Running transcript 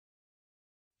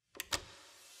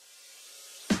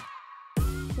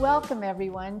Welcome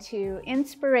everyone to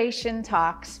Inspiration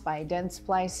Talks by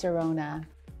Dentsply Sirona.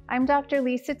 I'm Dr.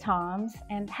 Lisa Toms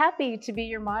and happy to be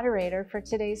your moderator for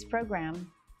today's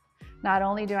program. Not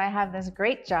only do I have this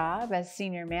great job as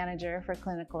Senior Manager for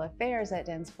Clinical Affairs at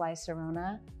Dentsply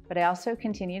Sirona, but I also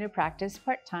continue to practice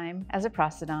part-time as a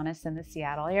prosthodontist in the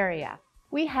Seattle area.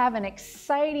 We have an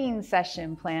exciting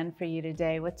session planned for you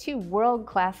today with two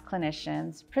world-class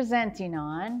clinicians presenting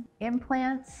on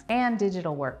implants and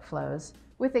digital workflows,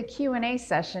 with a Q&A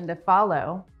session to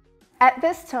follow. At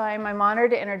this time, I'm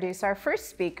honored to introduce our first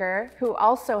speaker, who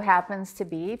also happens to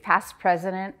be past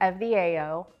president of the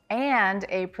AO and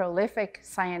a prolific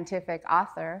scientific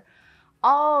author,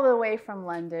 all the way from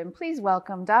London. Please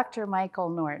welcome Dr.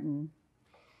 Michael Norton.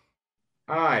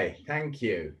 Hi, thank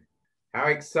you. How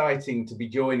exciting to be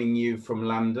joining you from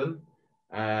London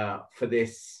for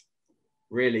this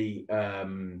really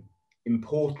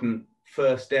important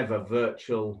first ever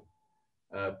virtual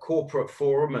corporate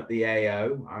forum at the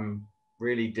AO. I'm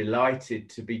really delighted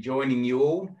to be joining you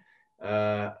all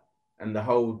and the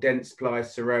whole Dentsply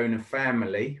Sirona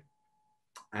family.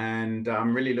 And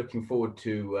I'm really looking forward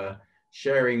to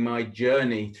sharing my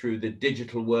journey through the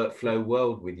digital workflow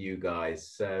world with you guys.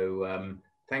 So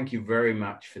thank you very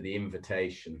much for the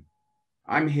invitation.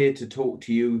 I'm here to talk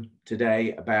to you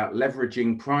today about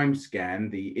leveraging Primescan,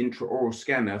 the intra-oral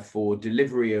scanner, for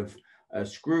delivery of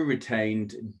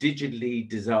screw-retained, digitally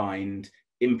designed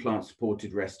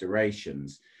implant-supported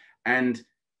restorations. And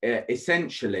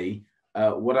essentially,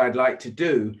 what I'd like to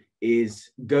do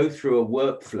is go through a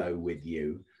workflow with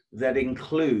you that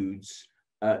includes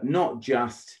not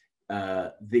just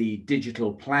the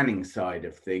digital planning side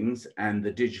of things and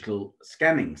the digital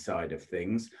scanning side of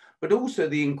things, but also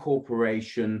the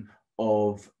incorporation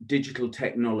of digital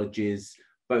technologies,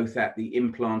 both at the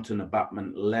implant and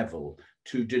abutment level,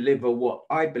 to deliver what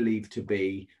I believe to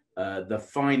be the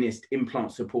finest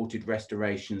implant-supported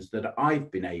restorations that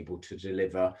I've been able to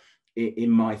deliver in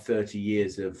my 30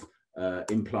 years of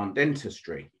implant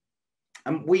dentistry.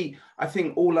 And I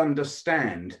think, all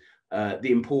understand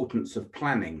the importance of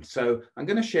planning. So I'm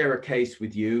going to share a case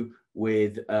with you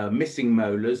with missing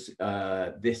molars.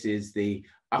 This is the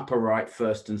upper right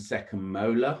first and second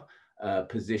molar,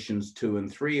 positions 2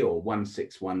 and 3, or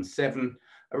 1617,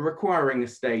 requiring a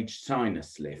staged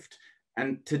sinus lift.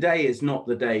 And today is not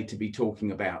the day to be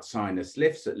talking about sinus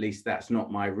lifts, at least that's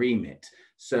not my remit.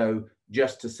 So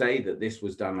just to say that this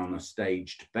was done on a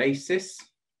staged basis.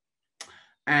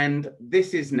 And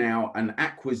this is now an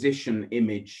acquisition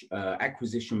image,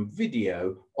 acquisition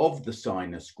video of the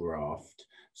sinus graft,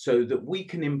 so that we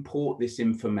can import this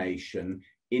information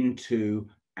into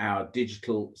our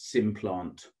digital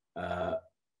Simplant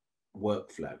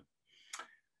workflow.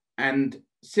 And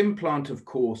Simplant, of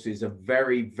course, is a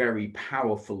very, very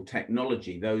powerful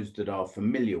technology, those that are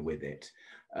familiar with it.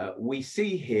 We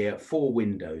see here 4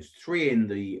 windows, 3 in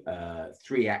the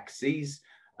 3 axes,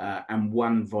 and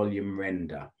 1 volume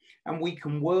render. And we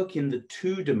can work in the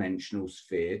 2-dimensional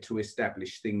sphere to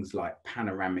establish things like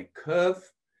panoramic curve.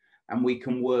 And we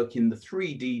can work in the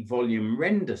 3D volume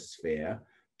render sphere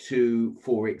to,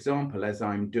 for example, as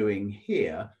I'm doing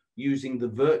here, using the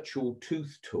virtual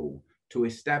tooth tool to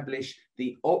establish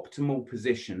the optimal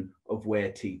position of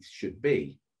where teeth should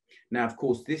be. Now, of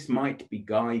course, this might be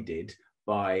guided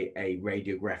by a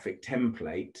radiographic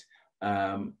template,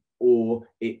 or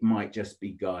it might just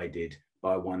be guided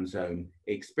by one's own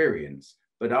experience.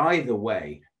 But either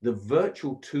way, the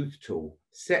virtual tooth tool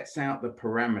sets out the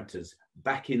parameters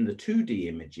back in the 2D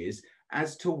images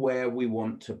as to where we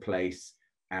want to place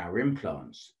our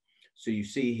implants. So you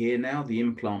see here now the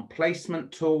implant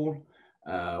placement tool.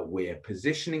 We're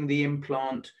positioning the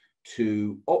implant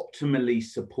to optimally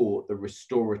support the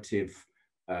restorative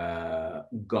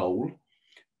goal.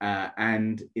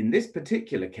 And in this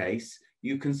particular case,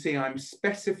 you can see I'm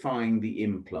specifying the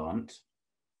implant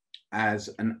as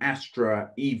an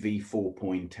Astra EV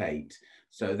 4.8.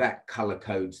 So that color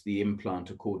codes the implant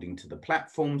according to the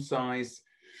platform size.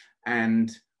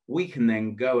 And we can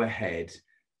then go ahead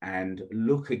and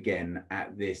look again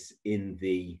at this in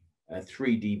the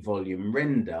 3D volume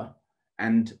render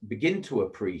and begin to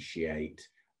appreciate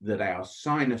that our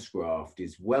sinus graft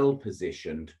is well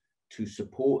positioned to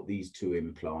support these 2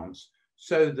 implants,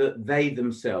 so that they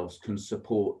themselves can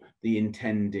support the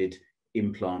intended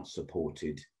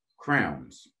implant-supported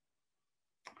crowns.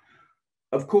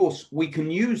 Of course, we can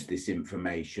use this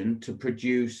information to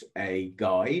produce a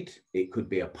guide. It could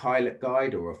be a pilot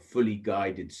guide or a fully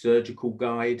guided surgical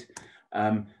guide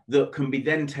that can be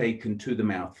then taken to the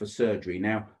mouth for surgery.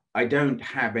 Now, I don't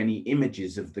have any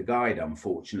images of the guide,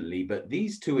 unfortunately, but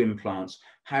these 2 implants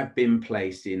have been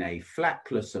placed in a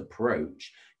flapless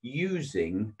approach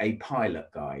using a pilot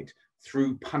guide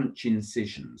through punch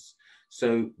incisions.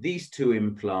 So these two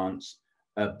implants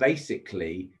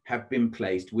basically have been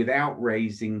placed without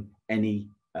raising any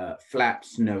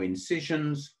flaps, no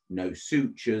incisions, no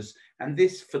sutures, and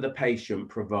this for the patient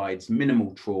provides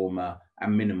minimal trauma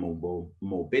and minimal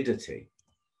morbidity.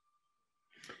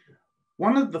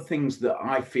 One of the things that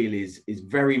I feel is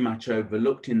very much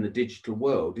overlooked in the digital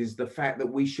world is the fact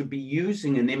that we should be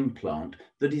using an implant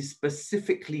that is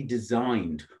specifically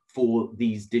designed for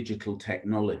these digital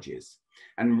technologies.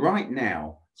 And right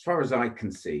now, as far as I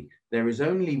can see, there is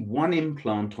only one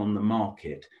implant on the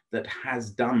market that has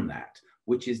done that,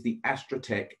 which is the Astra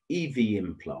Tech EV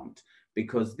implant,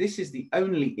 because this is the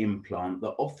only implant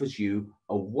that offers you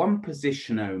a one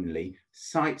position only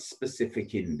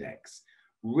site-specific index,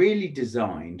 really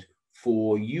designed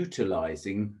for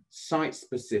utilizing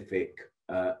site-specific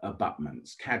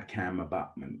abutments, CAD/CAM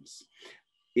abutments.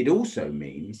 It also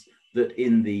means that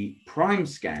in the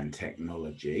Primescan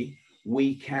technology,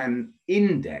 we can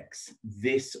index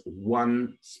this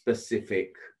one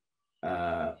specific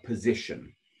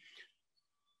position.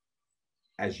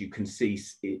 As you can see,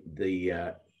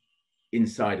 the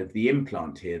inside of the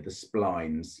implant here, the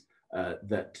splines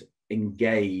that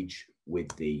engage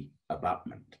with the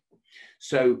abutment.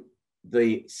 So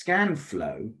the scan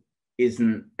flow is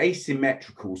an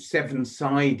asymmetrical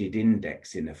seven-sided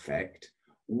index in effect,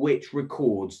 which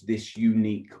records this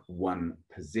unique one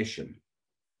position.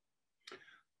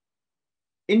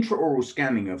 Intra-oral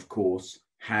scanning, of course,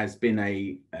 has been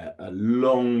a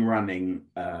long-running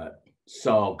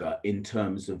saga in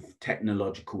terms of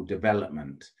technological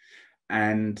development.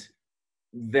 And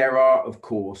there are, of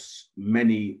course,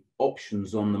 many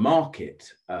options on the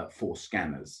market for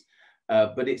scanners.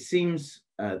 But it seems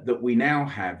that we now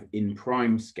have in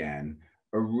Primescan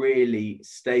a really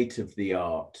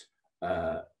state-of-the-art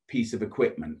piece of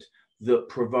equipment that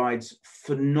provides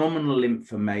phenomenal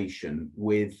information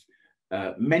with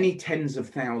many tens of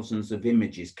thousands of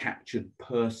images captured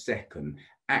per second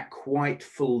at quite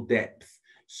full depth,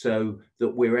 so that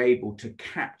we're able to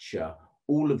capture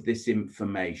all of this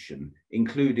information,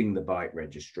 including the bite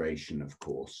registration, of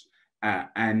course.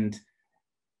 And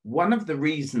one of the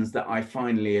reasons that I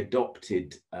finally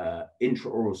adopted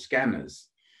intraoral scanners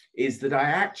is that I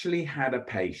actually had a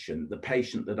patient, the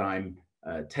patient that I'm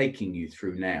taking you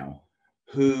through now,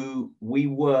 who we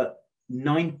were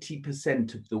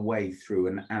 90% of the way through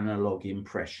an analog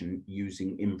impression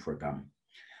using infragun.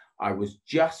 I was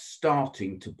just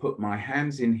starting to put my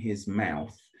hands in his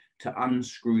mouth to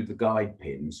unscrew the guide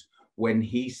pins when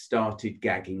he started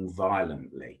gagging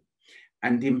violently.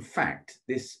 And in fact,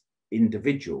 this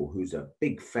individual, who's a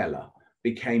big fella,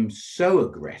 became so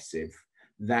aggressive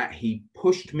that he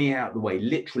pushed me out the way,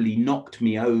 literally knocked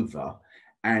me over,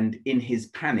 and in his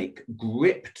panic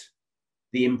gripped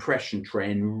the impression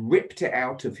tray and ripped it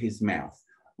out of his mouth,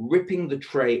 ripping the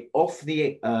tray off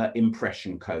the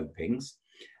impression copings,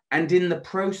 and in the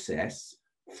process,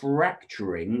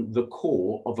 fracturing the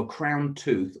core of a crown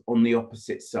tooth on the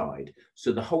opposite side.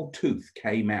 So the whole tooth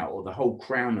came out, or the whole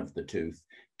crown of the tooth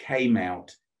came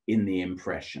out in the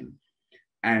impression.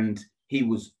 And he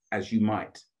was, as you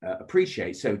might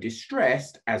appreciate, so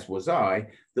distressed, as was I,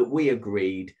 that we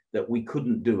agreed that we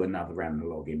couldn't do another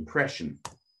analog impression.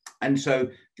 And so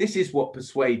this is what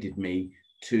persuaded me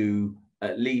to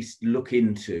at least look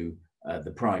into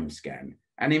the Primescan.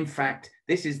 And in fact,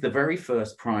 this is the very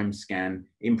first Primescan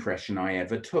impression I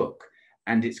ever took.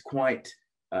 And it's quite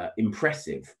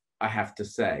impressive, I have to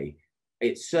say.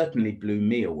 It certainly blew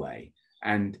me away.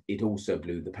 And it also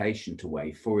blew the patient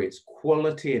away for its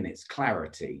quality and its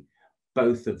clarity,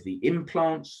 both of the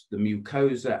implants, the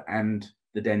mucosa, and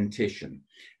the dentition.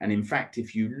 And in fact,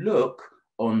 if you look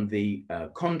on the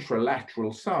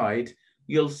contralateral side,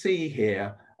 you'll see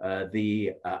here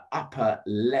the upper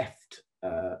left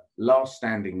last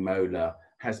standing molar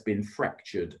has been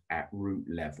fractured at root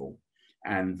level.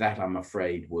 And that, I'm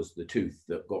afraid, was the tooth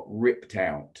that got ripped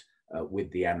out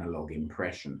with the analog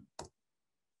impression.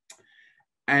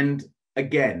 And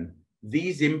again,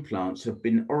 these implants have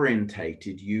been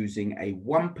orientated using a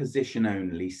one position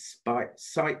only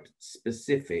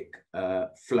site-specific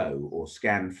flow or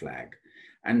scan flag.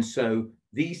 And so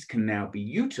these can now be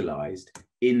utilized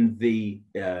in the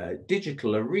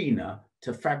digital arena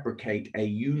to fabricate a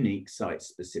unique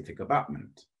site-specific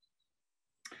abutment.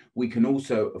 We can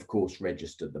also, of course,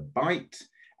 register the bite,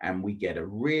 and we get a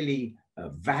really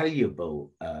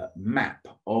valuable map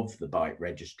of the bite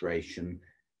registration,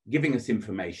 giving us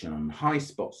information on high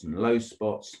spots and low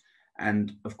spots,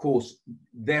 and of course,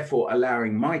 therefore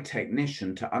allowing my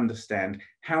technician to understand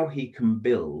how he can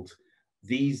build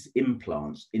these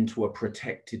implants into a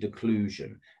protected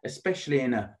occlusion, especially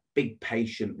in a big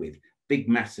patient with big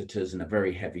masseters and a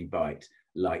very heavy bite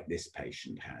like this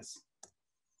patient has.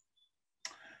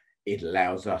 It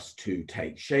allows us to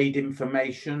take shade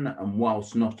information, and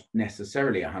whilst not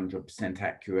necessarily 100%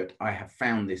 accurate, I have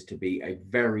found this to be a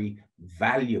very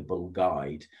valuable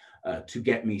guide to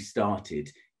get me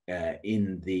started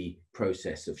in the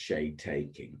process of shade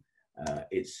taking.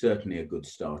 It's certainly a good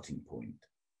starting point.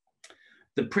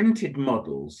 The printed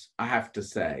models, I have to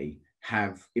say,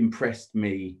 have impressed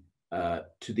me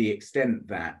to the extent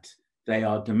that they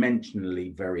are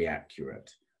dimensionally very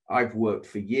accurate. I've worked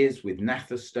for years with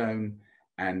Natherstone,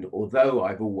 and although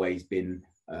I've always been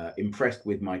impressed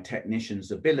with my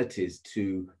technicians' abilities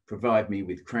to provide me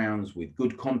with crowns with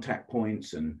good contact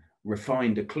points and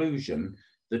refined occlusion,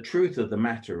 the truth of the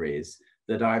matter is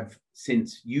that I've,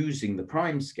 since using the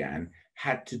Primescan,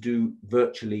 had to do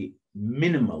virtually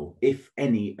minimal, if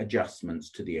any, adjustments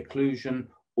to the occlusion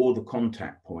or the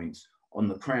contact points on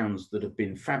the crowns that have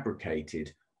been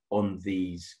fabricated on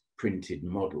these printed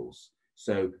models.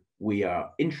 So we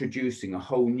are introducing a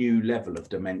whole new level of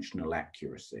dimensional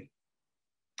accuracy.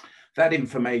 That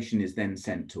information is then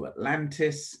sent to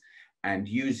Atlantis, and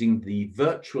using the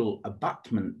virtual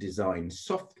abutment design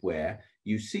software,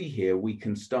 you see here we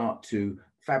can start to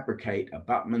fabricate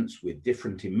abutments with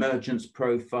different emergence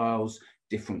profiles,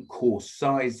 different core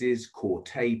sizes, core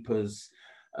tapers,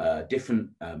 different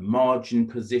margin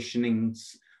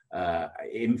positionings.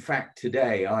 In fact,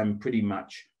 today I'm pretty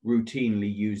much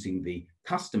routinely using the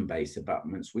custom base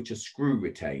abutments, which are screw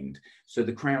retained. So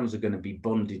the crowns are going to be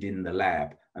bonded in the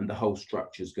lab and the whole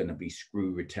structure is going to be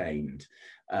screw retained.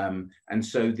 And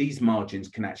so these margins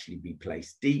can actually be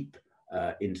placed deep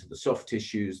into the soft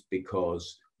tissues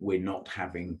because we're not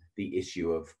having the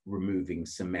issue of removing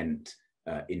cement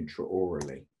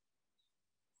intra-orally.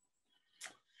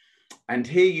 And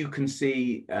here you can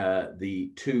see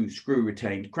the two screw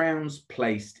retained crowns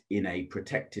placed in a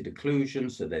protected occlusion,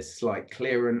 so there's slight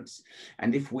clearance.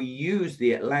 And if we use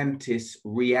the Atlantis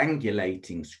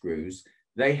reangulating screws,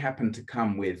 they happen to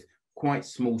come with quite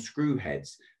small screw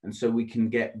heads. And so we can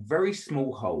get very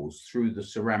small holes through the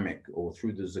ceramic or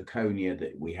through the zirconia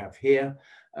that we have here,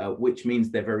 which means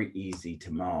they're very easy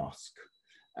to mask.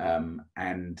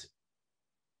 And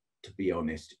to be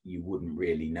honest, you wouldn't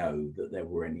really know that there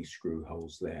were any screw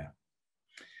holes there.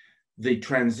 The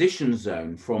transition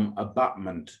zone from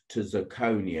abutment to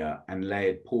zirconia and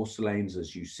layered porcelains,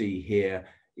 as you see here,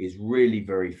 is really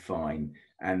very fine.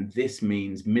 And this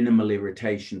means minimal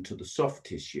irritation to the soft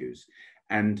tissues.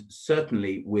 And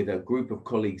certainly with a group of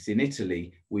colleagues in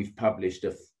Italy, we've published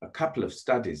a couple of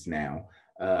studies now,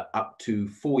 up to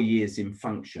 4 years in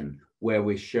function, where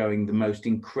we're showing the most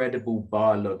incredible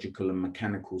biological and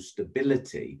mechanical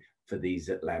stability for these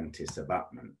Atlantis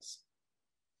abutments.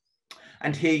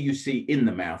 And here you see in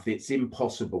the mouth, it's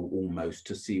impossible almost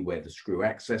to see where the screw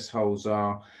access holes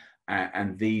are.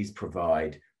 And these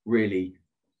provide really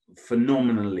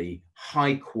phenomenally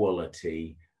high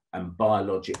quality and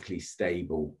biologically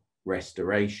stable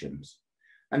restorations.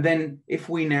 And then if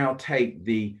we now take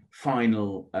the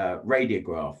final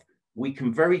radiograph, we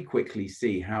can very quickly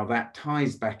see how that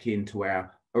ties back into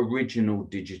our original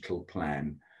digital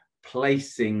plan,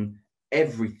 placing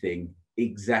everything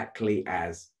exactly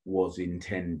as was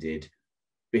intended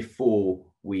before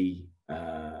we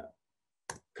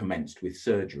commenced with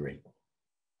surgery.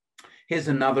 Here's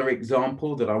another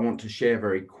example that I want to share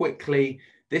very quickly.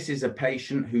 This is a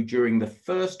patient who during the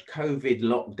first COVID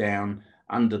lockdown,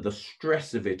 under the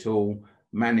stress of it all,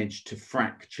 managed to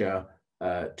fracture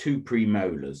 2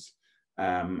 premolars.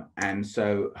 And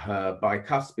so her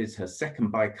bicuspids, her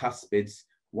second bicuspids,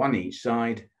 one each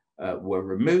side, were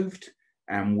removed,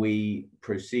 and we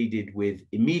proceeded with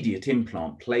immediate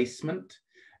implant placement.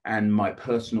 And my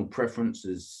personal preference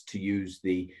is to use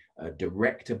the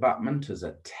direct abutment as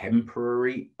a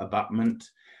temporary abutment.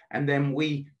 And then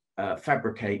we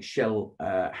fabricate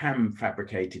hand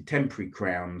fabricated temporary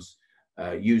crowns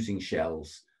using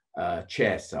shells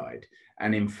chair side.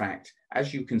 And in fact,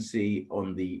 as you can see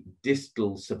on the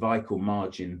distal cervical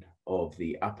margin of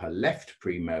the upper left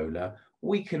premolar,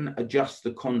 we can adjust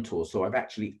the contour. So I've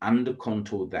actually under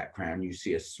contoured that crown. You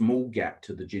see a small gap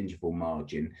to the gingival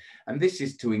margin. And this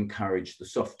is to encourage the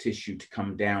soft tissue to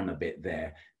come down a bit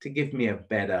there to give me a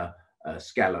better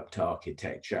scalloped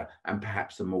architecture and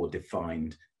perhaps a more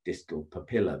defined distal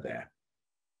papilla there.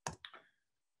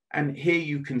 And here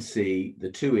you can see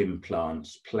the 2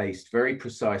 implants placed very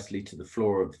precisely to the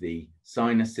floor of the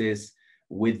sinuses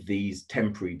with these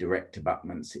temporary direct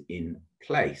abutments in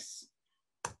place.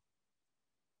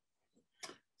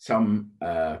 Some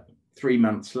 3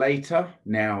 months later,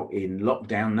 now in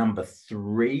lockdown number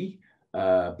 3,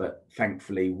 but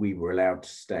thankfully we were allowed to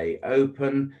stay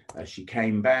open. She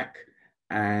came back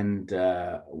and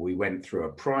we went through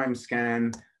a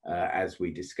Primescan, as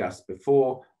we discussed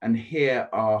before. And here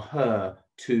are her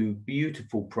 2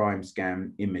 beautiful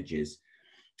Primescan images.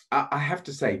 I have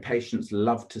to say, patients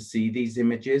love to see these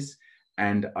images,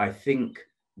 and I think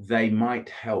they might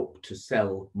help to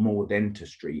sell more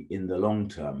dentistry in the long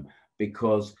term,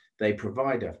 because they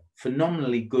provide a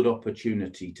phenomenally good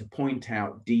opportunity to point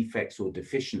out defects or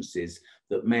deficiencies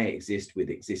that may exist with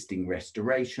existing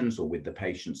restorations or with the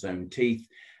patient's own teeth.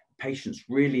 Patients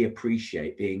really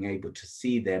appreciate being able to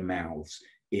see their mouths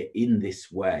in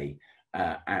this way.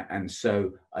 And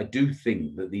so I do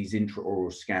think that these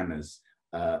intraoral scanners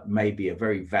may be a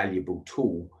very valuable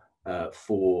tool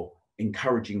for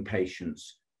encouraging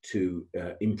patients to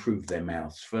improve their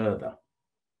mouths further.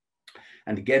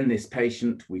 And again, this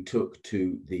patient we took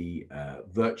to the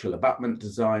virtual abutment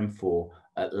design for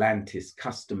Atlantis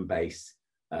custom base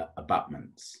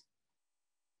abutments.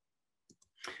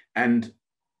 And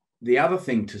the other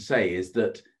thing to say is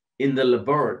that in the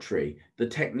laboratory, the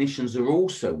technicians are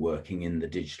also working in the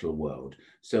digital world.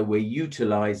 So we're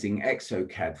utilizing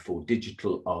ExoCAD for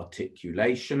digital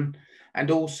articulation,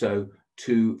 and also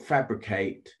to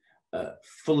fabricate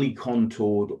fully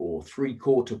contoured or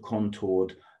 3/4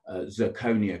 contoured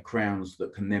zirconia crowns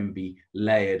that can then be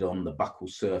layered on the buccal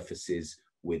surfaces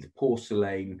with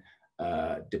porcelain,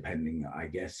 depending, I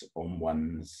guess, on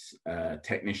one's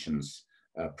technician's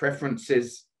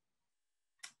preferences.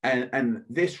 And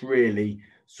this really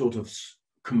sort of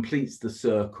completes the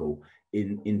circle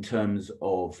in terms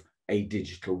of a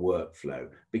digital workflow,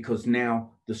 because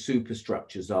now the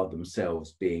superstructures are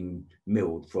themselves being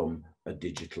milled from a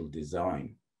digital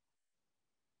design.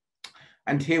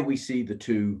 And here we see the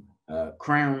 2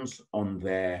 crowns on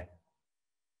their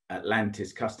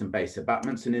Atlantis custom base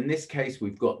abutments. And in this case,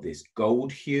 we've got this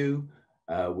gold hue,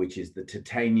 which is the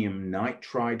titanium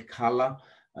nitride color,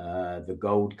 the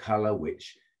gold color,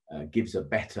 which gives a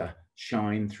better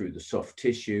shine through the soft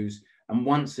tissues. And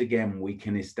once again, we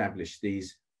can establish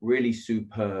these really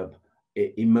superb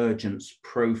emergence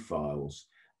profiles.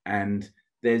 And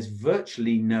there's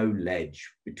virtually no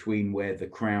ledge between where the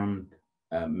crown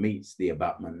meets the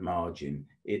abutment margin.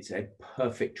 It's a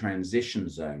perfect transition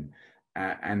zone.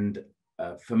 And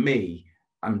for me,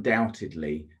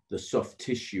 undoubtedly, the soft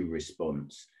tissue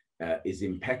response is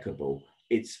impeccable.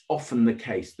 It's often the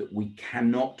case that we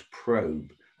cannot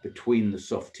probe between the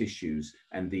soft tissues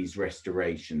and these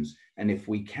restorations. And if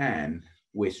we can,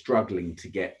 we're struggling to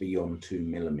get beyond 2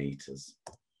 millimeters.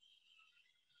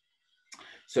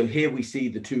 So here we see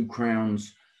the 2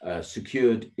 crowns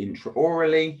secured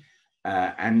intraorally.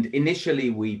 And initially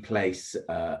we place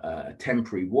a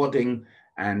temporary wadding,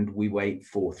 and we wait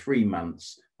for 3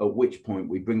 months, at which point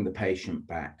we bring the patient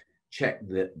back, check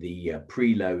that the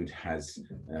preload has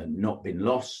not been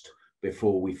lost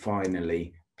before we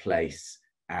finally place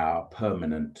our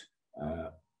permanent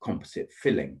composite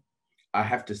filling. I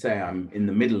have to say I'm in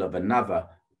the middle of another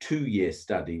 2-year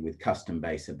study with custom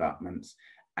base abutments,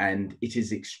 and it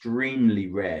is extremely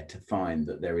rare to find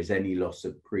that there is any loss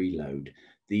of preload.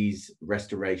 These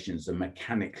restorations are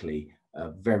mechanically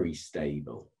very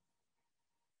stable.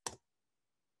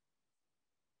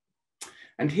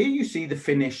 And here you see the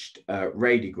finished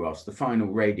radiographs, the final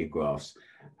radiographs.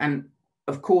 And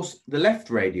of course, the left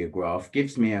radiograph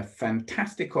gives me a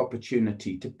fantastic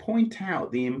opportunity to point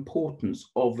out the importance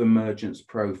of emergence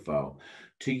profile,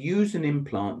 to use an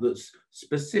implant that's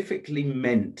specifically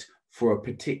meant for a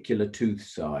particular tooth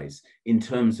size in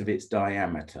terms of its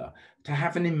diameter, to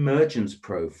have an emergence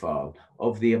profile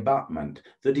of the abutment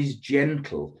that is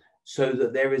gentle, so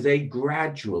that there is a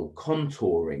gradual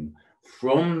contouring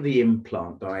from the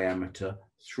implant diameter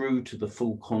through to the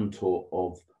full contour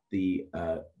of the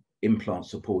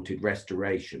implant-supported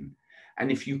restoration.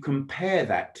 And if you compare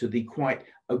that to the quite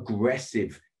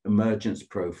aggressive emergence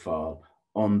profile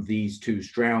on these 2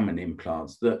 Straumann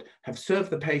implants that have served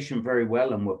the patient very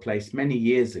well and were placed many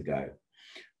years ago,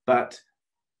 but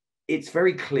it's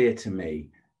very clear to me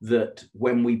that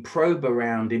when we probe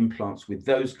around implants with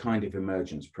those kind of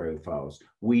emergence profiles,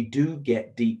 we do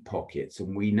get deep pockets,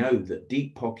 and we know that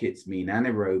deep pockets mean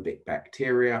anaerobic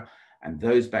bacteria, and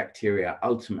those bacteria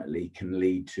ultimately can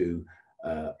lead to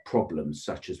problems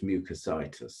such as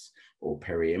mucositis or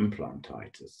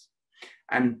peri-implantitis.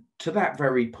 And to that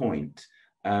very point,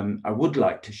 I would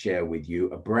like to share with you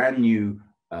a brand new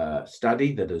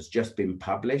study that has just been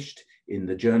published in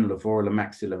the Journal of Oral and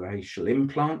Maxillofacial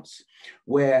Implants,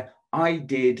 where I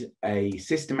did a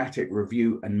systematic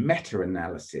review and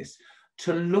meta-analysis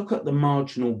to look at the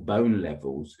marginal bone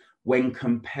levels when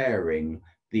comparing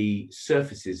the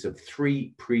surfaces of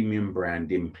 3 premium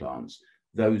brand implants,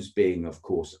 those being, of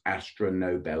course, Astra,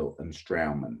 Nobel, and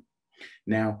Straumann.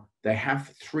 Now, they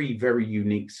have 3 very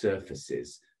unique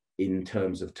surfaces in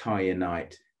terms of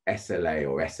tie-in-night, SLA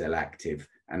or SL active,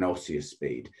 and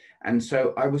Osseospeed. And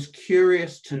so I was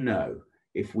curious to know,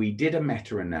 if we did a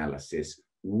meta-analysis,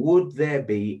 would there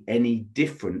be any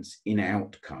difference in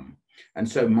outcome? And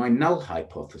so my null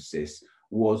hypothesis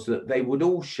was that they would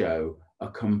all show a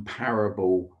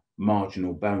comparable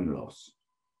marginal bone loss.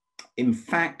 In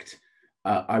fact,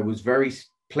 I was very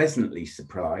pleasantly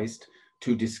surprised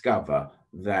to discover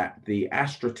that the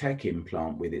Astra Tech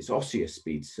implant with its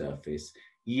Osseospeed surface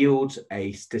yields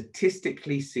a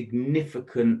statistically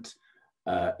significant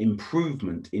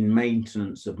improvement in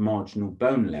maintenance of marginal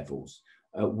bone levels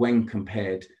when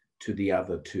compared to the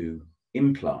other 2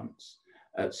 implants.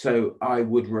 So I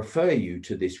would refer you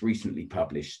to this recently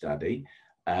published study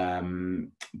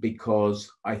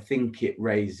because I think it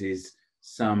raises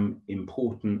some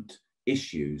important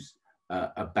issues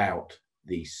about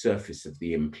the surface of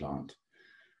the implant.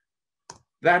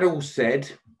 That all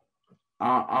said,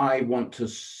 I want to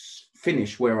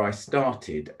finish where I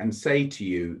started and say to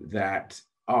you that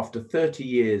after 30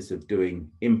 years of doing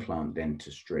implant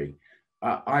dentistry,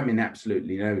 I'm in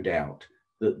absolutely no doubt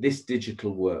that this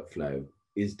digital workflow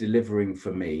is delivering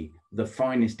for me the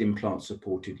finest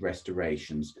implant-supported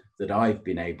restorations that I've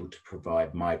been able to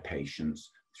provide my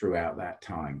patients throughout that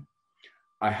time.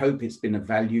 I hope it's been of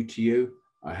value to you.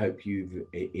 I hope you've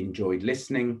enjoyed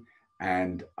listening,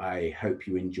 and I hope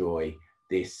you enjoy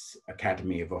this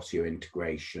Academy of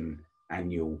Osseointegration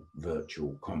annual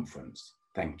virtual conference.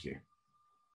 Thank you.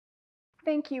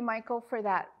 Thank you, Michael, for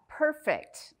that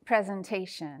perfect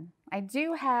presentation. I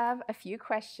do have a few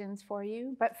questions for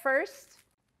you, but first,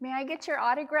 may I get your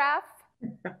autograph?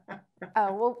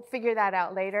 Oh, we'll figure that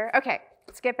out later. Okay,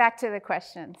 let's get back to the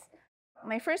questions.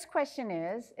 My first question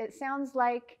is, it sounds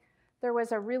like there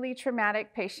was a really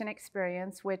traumatic patient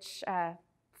experience which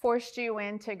forced you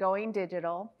into going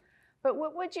digital. But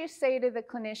what would you say to the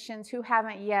clinicians who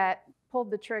haven't yet pulled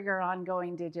the trigger on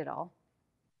going digital?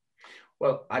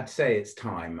 Well, I'd say it's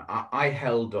time. I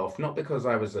held off, not because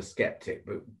I was a skeptic,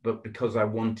 but because I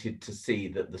wanted to see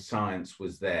that the science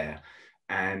was there.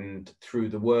 And through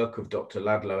the work of Dr.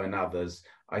 Ludlow and others,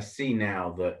 I see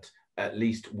now that, at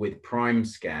least with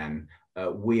Primescan,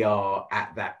 we are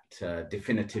at that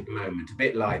definitive moment, a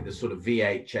bit like the sort of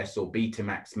VHS or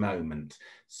Betamax moment.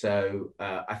 So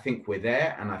I think we're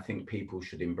there, and I think people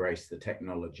should embrace the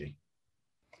technology.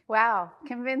 Wow,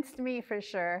 convinced me for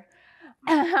sure.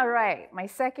 All right, my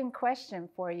second question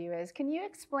for you is, can you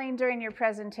explain during your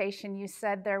presentation, you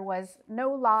said there was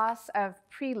no loss of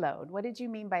preload. What did you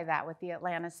mean by that with the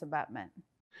Atlantis abutment?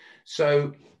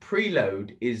 So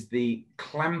preload is the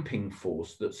clamping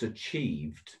force that's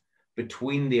achieved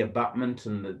between the abutment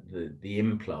and the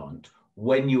implant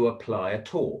when you apply a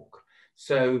torque.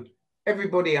 So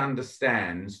everybody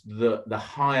understands that the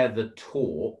higher the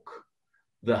torque,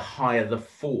 the higher the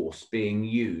force being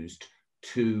used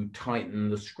to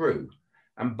tighten the screw.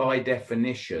 And by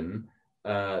definition,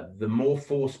 the more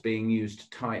force being used to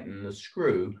tighten the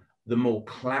screw, the more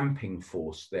clamping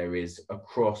force there is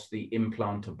across the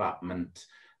implant abutment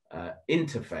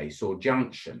interface or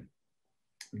junction.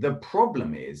 The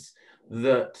problem is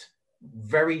that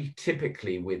very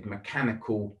typically with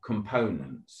mechanical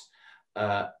components,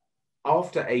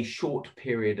 after a short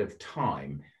period of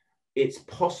time, it's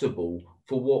possible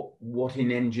for what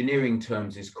in engineering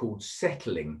terms is called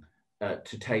settling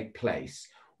to take place,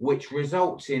 which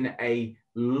results in a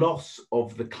loss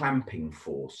of the clamping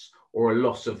force or a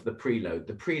loss of the preload.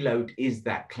 The preload is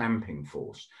that clamping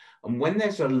force. And when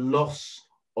there's a loss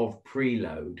of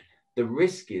preload, the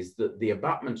risk is that the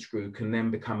abutment screw can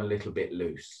then become a little bit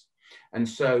loose. And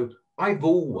so I've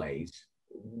always,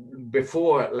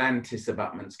 before Atlantis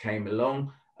abutments came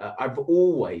along, I've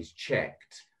always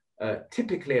checked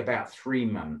typically about 3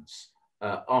 months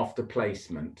after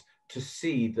placement to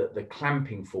see that the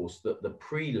clamping force, that the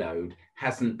preload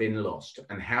hasn't been lost.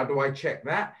 And how do I check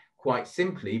that? Quite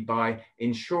simply by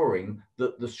ensuring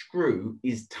that the screw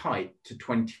is tight to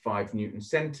 25 Newton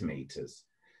centimeters.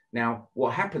 Now,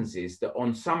 what happens is that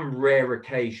on some rare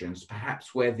occasions,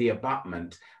 perhaps where the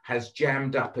abutment has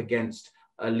jammed up against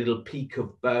a little peak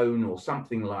of bone or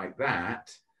something like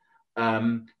that,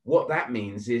 what that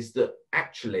means is that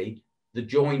actually the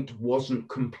joint wasn't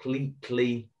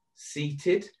completely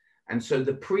seated. And so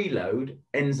the preload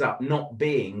ends up not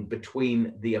being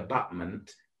between the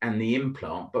abutment and the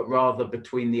implant, but rather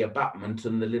between the abutment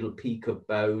and the little peak of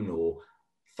bone or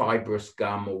fibrous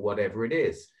gum or whatever it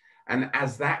is. And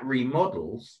as that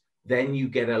remodels, then you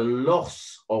get a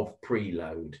loss of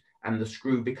preload and the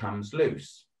screw becomes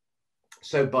loose.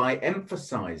 So by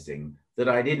emphasizing that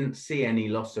I didn't see any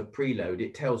loss of preload,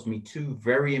 it tells me two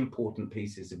very important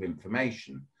pieces of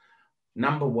information.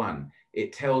 Number one,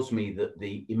 it tells me that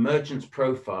the emergence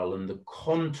profile and the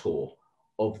contour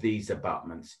of these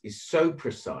abutments is so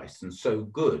precise and so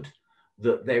good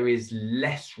that there is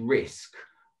less risk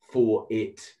for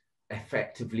it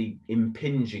effectively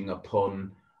impinging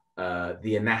upon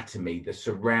the anatomy, the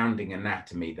surrounding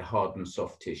anatomy, the hard and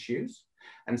soft tissues.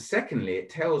 And secondly, it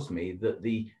tells me that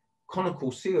the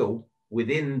conical seal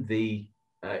within the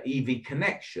EV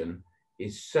connection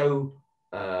is so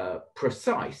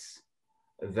precise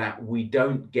that we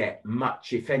don't get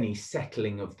much, if any,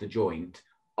 settling of the joint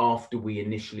after we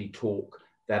initially torque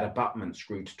that abutment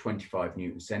screw to 25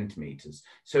 Newton centimeters.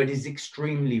 So it is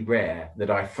extremely rare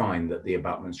that I find that the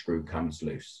abutment screw comes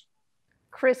loose.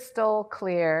 Crystal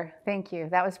clear. Thank you.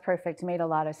 That was perfect. Made a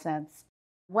lot of sense.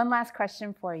 One last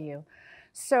question for you.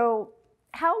 So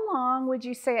how long would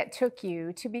you say it took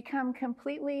you to become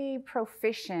completely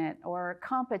proficient or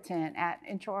competent at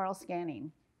intraoral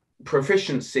scanning?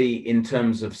 Proficiency in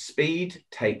terms of speed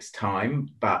takes time,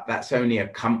 but that's only a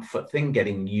comfort thing,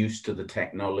 getting used to the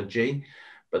technology.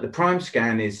 But the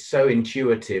Primescan is so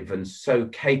intuitive and so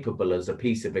capable as a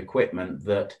piece of equipment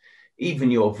that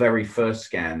even your very first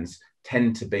scans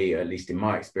tend to be, at least in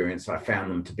my experience, I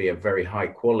found them to be of very high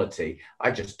quality.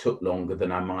 I just took longer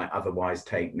than I might otherwise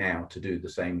take now to do the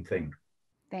same thing.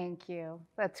 Thank you.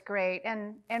 That's great.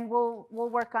 And we'll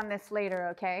work on this later,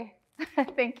 okay?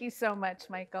 Thank you so much,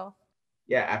 Michael.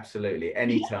 Yeah, absolutely.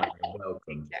 Anytime. You're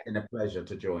welcome. It's been a pleasure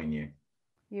to join you.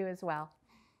 You as well.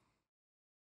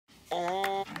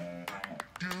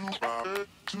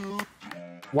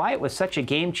 Why it was such a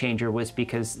game changer was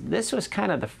because this was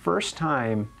kind of the first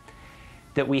time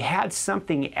that we had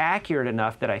something accurate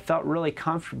enough that I felt really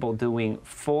comfortable doing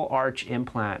full arch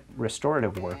implant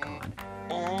restorative work on.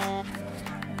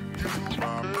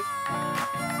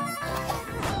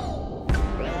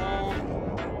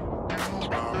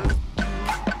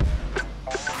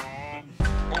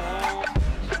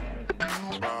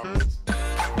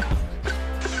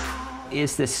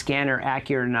 Is the scanner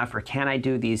accurate enough, or can I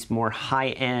do these more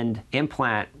high-end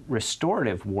implant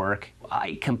restorative work?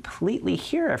 I completely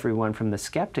hear everyone from the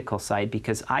skeptical side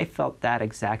because I felt that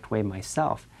exact way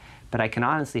myself. But I can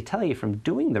honestly tell you from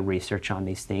doing the research on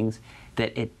these things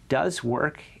that it does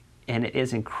work, and it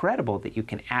is incredible that you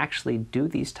can actually do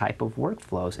these type of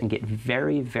workflows and get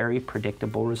very, very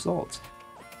predictable results.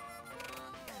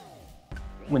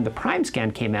 When the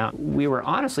Primescan came out, we were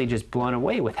honestly just blown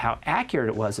away with how accurate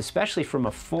it was, especially from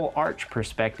a full arch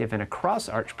perspective and a cross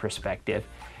arch perspective,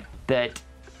 that,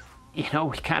 you know,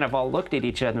 we kind of all looked at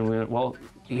each other and we went, well,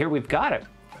 here we've got it.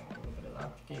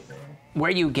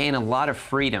 Where you gain a lot of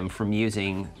freedom from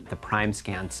using the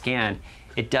Primescan scan,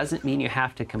 it doesn't mean you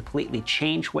have to completely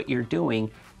change what you're doing.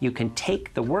 You can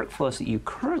take the workflows that you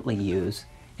currently use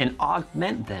and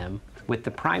augment them with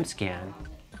the Primescan.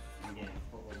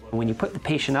 When you put the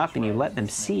patient up and you let them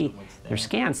see their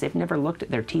scans, they've never looked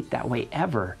at their teeth that way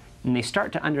ever. And they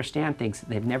start to understand things that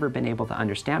they've never been able to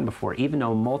understand before, even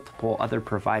though multiple other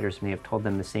providers may have told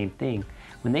them the same thing.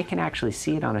 When they can actually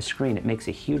see it on a screen, it makes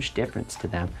a huge difference to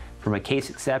them from a case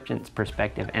acceptance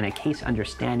perspective and a case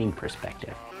understanding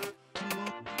perspective.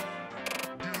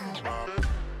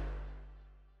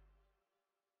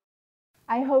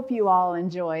 I hope you all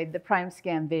enjoyed the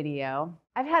Primescan video.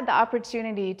 I've had the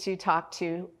opportunity to talk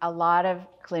to a lot of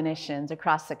clinicians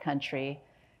across the country,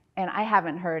 and I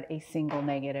haven't heard a single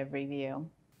negative review.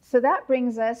 So that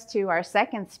brings us to our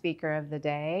second speaker of the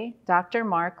day, Dr.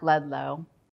 Mark Ludlow.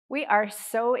 We are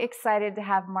so excited to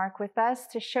have Mark with us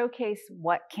to showcase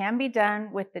what can be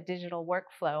done with the digital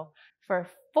workflow for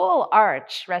full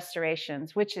arch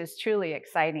restorations, which is truly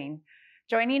exciting.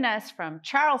 Joining us from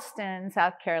Charleston,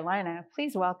 South Carolina,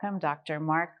 please welcome Dr.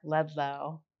 Mark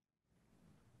Ludlow.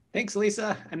 Thanks,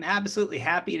 Lisa. I'm absolutely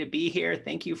happy to be here.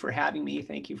 Thank you for having me.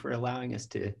 Thank you for allowing us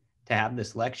to have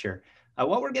this lecture.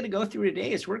 What we're going to go through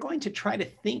today is we're going to try to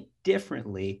think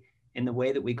differently in the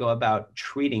way that we go about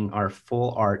treating our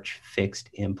full arch fixed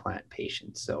implant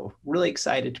patients. So really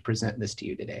excited to present this to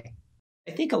you today.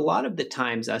 I think a lot of the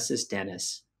times us as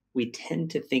dentists, we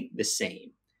tend to think the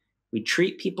same. We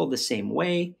treat people the same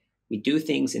way. We do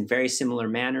things in very similar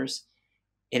manners.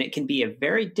 And it can be a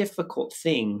very difficult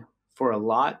thing for a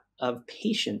lot of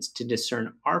patients to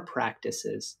discern our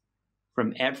practices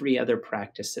from every other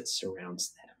practice that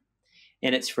surrounds them.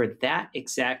 And it's for that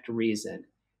exact reason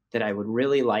that I would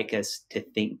really like us to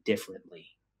think differently.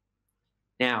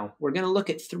 Now, we're going to look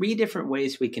at 3 different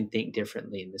ways we can think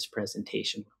differently in this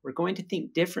presentation. We're going to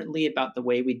think differently about the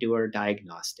way we do our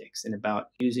diagnostics and about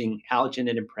using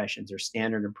allogeneic impressions or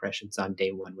standard impressions on day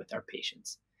 1 with our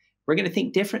patients. We're going to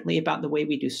think differently about the way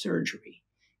we do surgery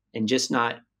and just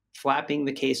not flapping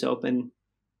the case open,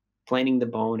 planing the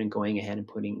bone, and going ahead and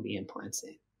putting the implants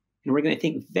in. And we're going to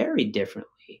think very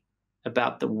differently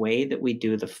about the way that we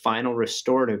do the final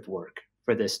restorative work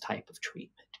for this type of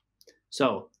treatment.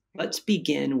 So let's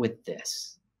begin with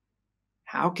this.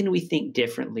 How can we think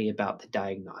differently about the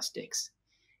diagnostics?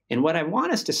 And what I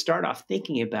want us to start off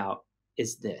thinking about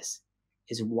is this,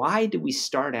 is why do we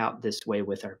start out this way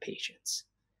with our patients?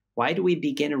 Why do we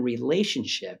begin a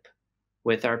relationship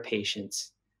with our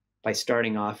patients by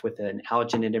starting off with an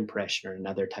allogeneic impression or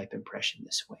another type impression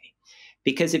this way?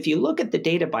 Because if you look at the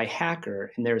data by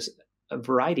Hacker, and there's a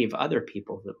variety of other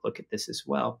people that look at this as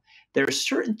well, there are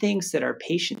certain things that our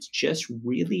patients just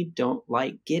really don't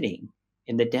like getting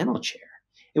in the dental chair.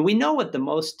 And we know what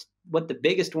the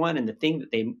biggest one and the thing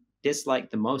that they dislike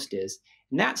the most is,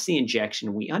 and that's the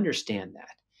injection. We understand that.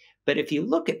 But if you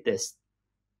look at this,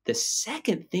 the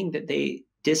second thing that they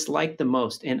dislike the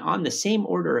most, and on the same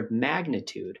order of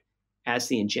magnitude as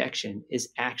the injection, is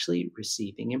actually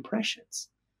receiving impressions.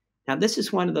 Now, this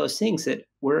is one of those things that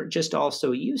we're just all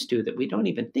so used to that we don't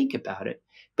even think about it.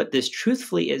 But this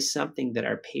truthfully is something that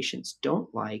our patients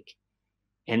don't like.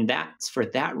 And that's for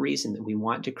that reason that we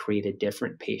want to create a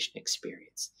different patient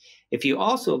experience. If you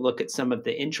also look at some of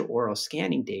the intra-oral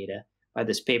scanning data by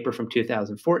this paper from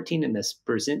 2014 and this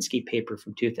Brzezinski paper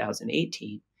from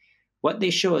 2018, what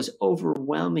they show is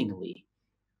overwhelmingly,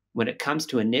 when it comes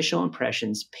to initial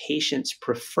impressions, patients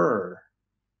prefer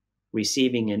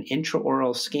receiving an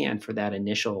intraoral scan for that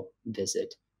initial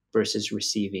visit versus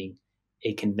receiving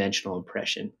a conventional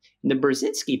impression. And the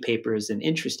Brzezinski paper is an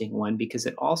interesting one because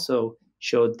it also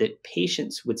showed that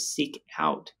patients would seek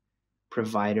out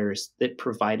providers that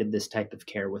provided this type of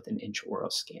care with an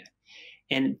intraoral scan.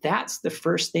 And that's the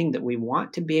first thing that we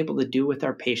want to be able to do with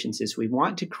our patients is we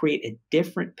want to create a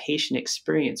different patient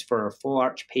experience for our full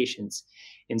arch patients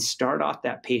and start off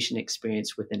that patient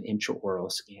experience with an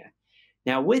intraoral scan.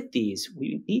 Now, with these,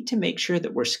 we need to make sure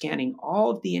that we're scanning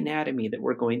all of the anatomy that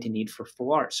we're going to need for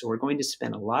full arch. So we're going to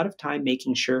spend a lot of time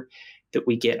making sure that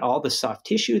we get all the soft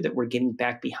tissue, that we're getting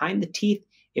back behind the teeth.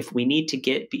 If we need to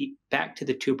get back to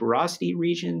the tuberosity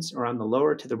regions or on the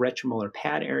lower to the retromolar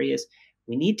pad areas,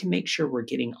 we need to make sure we're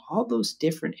getting all those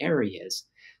different areas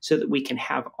so that we can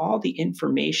have all the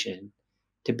information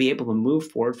to be able to move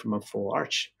forward from a full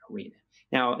arch arena.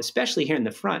 Now, especially here in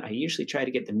the front, I usually try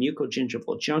to get the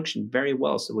mucogingival junction very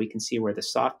well so we can see where the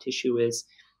soft tissue is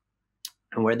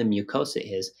and where the mucosa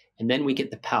is, and then we get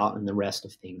the palate and the rest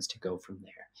of things to go from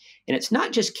there. And it's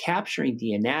not just capturing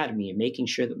the anatomy and making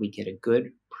sure that we get a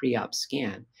good pre-op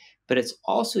scan, but it's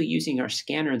also using our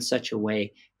scanner in such a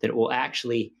way that it will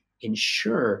actually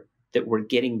ensure that we're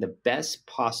getting the best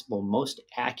possible, most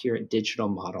accurate digital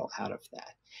model out of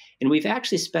that. And we've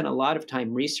actually spent a lot of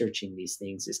time researching these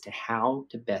things as to how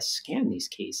to best scan these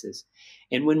cases.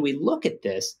 And when we look at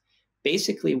this,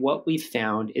 basically what we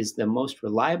found is the most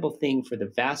reliable thing for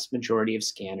the vast majority of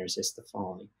scanners is the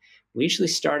following. We usually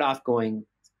start off going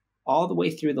all the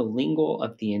way through the lingual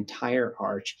of the entire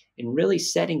arch and really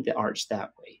setting the arch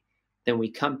that way. Then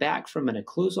we come back from an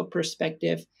occlusal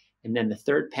perspective, and then the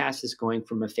third pass is going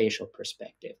from a facial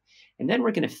perspective. And then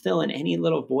we're going to fill in any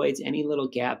little voids, any little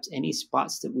gaps, any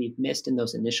spots that we've missed in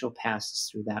those initial passes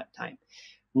through that time.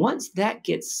 Once that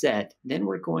gets set, then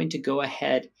we're going to go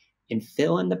ahead and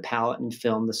fill in the palate and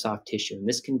fill in the soft tissue. And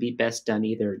this can be best done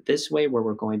either this way where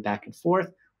we're going back and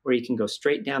forth, or you can go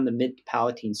straight down the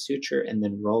mid-palatine suture and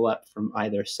then roll up from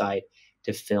either side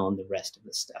to fill in the rest of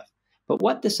the stuff. But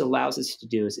what this allows us to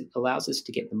do is it allows us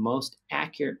to get the most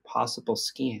accurate possible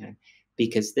scan,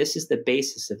 because this is the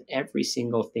basis of every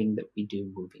single thing that we do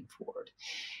moving forward.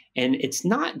 And it's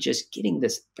not just getting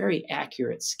this very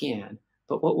accurate scan,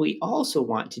 but what we also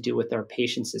want to do with our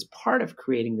patients as part of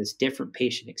creating this different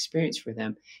patient experience for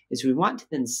them is we want to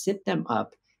then sit them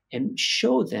up and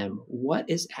show them what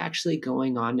is actually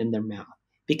going on in their mouth,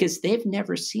 because they've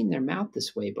never seen their mouth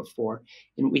this way before,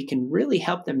 and we can really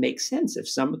help them make sense of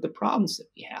some of the problems that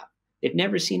we have. They've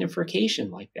never seen a furcation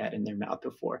like that in their mouth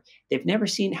before. They've never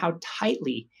seen how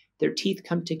tightly their teeth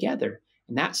come together,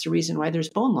 and that's the reason why there's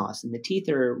bone loss and the teeth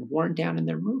are worn down and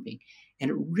they're moving.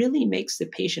 And it really makes the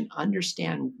patient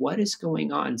understand what is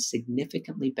going on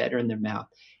significantly better in their mouth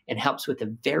and helps create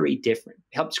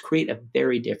a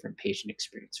very different patient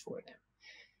experience for them.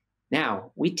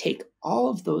 Now, we take all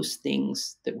of those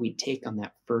things that we take on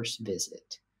that first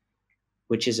visit,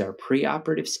 which is our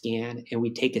preoperative scan, and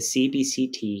we take a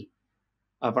CBCT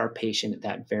of our patient at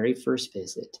that very first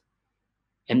visit.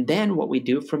 And then what we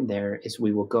do from there is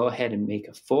we will go ahead and make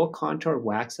a full contour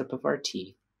wax up of our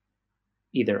teeth,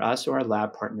 either us or our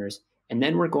lab partners, and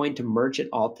then we're going to merge it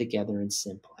all together in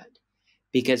Simplant.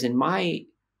 Because in my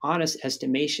honest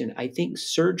estimation, I think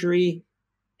surgery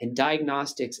and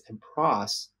diagnostics and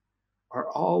pros are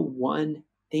all one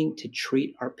thing to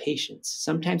treat our patients.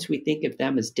 Sometimes we think of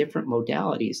them as different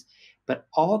modalities, but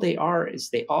all they are is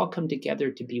they all come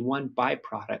together to be one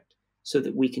byproduct so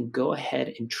that we can go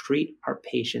ahead and treat our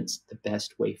patients the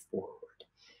best way forward.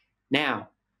 Now,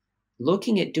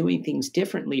 looking at doing things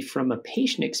differently from a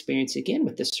patient experience, again,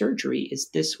 with the surgery is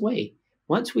this way.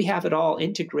 Once we have it all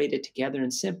integrated together in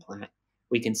Simplant,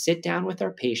 we can sit down with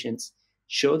our patients,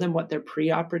 show them what their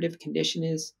preoperative condition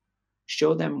is,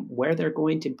 show them where they're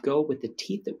going to go with the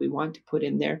teeth that we want to put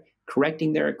in there,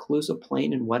 correcting their occlusal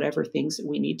plane and whatever things that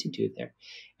we need to do there.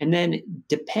 And then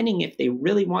depending if they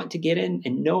really want to get in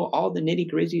and know all the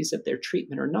nitty-gritties of their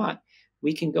treatment or not,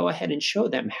 we can go ahead and show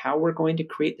them how we're going to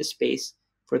create the space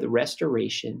for the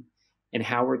restoration and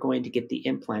how we're going to get the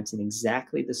implants in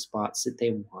exactly the spots that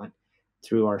they want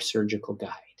through our surgical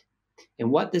guide. And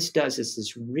what this does is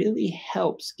this really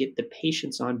helps get the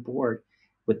patients on board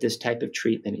with this type of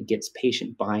treatment and gets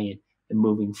patient buy-in and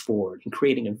moving forward and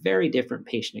creating a very different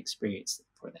patient experience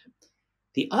for them.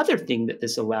 The other thing that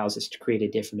this allows us to create a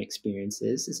different experience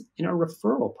is in our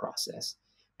referral process,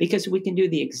 because we can do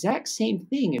the exact same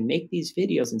thing and make these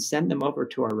videos and send them over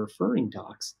to our referring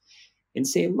docs and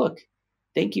say, look,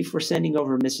 thank you for sending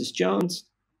over Mrs. Jones,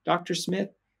 Dr. Smith.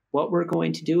 What we're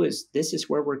going to do is this is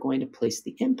where we're going to place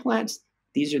the implants.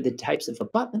 These are the types of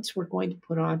abutments we're going to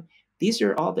put on. These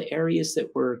are all the areas that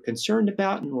we're concerned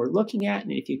about and we're looking at.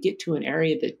 And if you get to an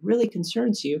area that really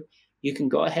concerns you, you can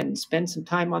go ahead and spend some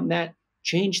time on that,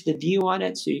 change the view on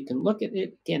it so you can look at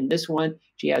it. Again, this one,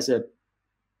 she has a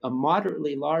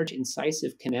moderately large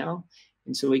incisive canal.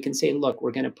 And so we can say, look,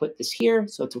 we're going to put this here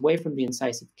so it's away from the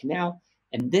incisive canal.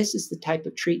 And this is the type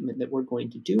of treatment that we're going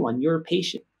to do on your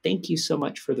patient. Thank you so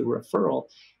much for the referral.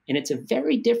 And it's a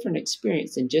very different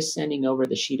experience than just sending over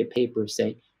the sheet of paper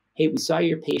saying, hey, we saw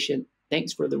your patient.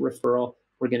 Thanks for the referral.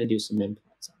 We're going to do some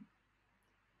implants on it.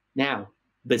 Now,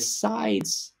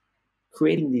 besides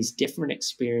creating these different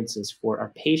experiences for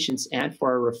our patients and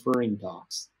for our referring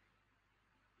docs,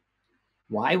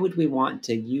 why would we want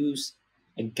to use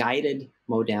a guided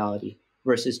modality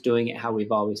versus doing it how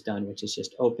we've always done, which is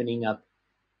just opening up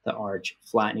the arch,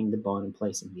 flattening the bone, and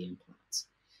placing the implants?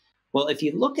 Well, if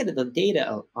you look at the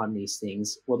data on these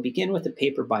things, we'll begin with a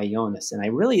paper by Jonas. And I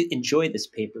really enjoyed this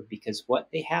paper because what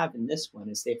they have in this one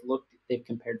is they've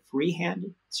compared freehand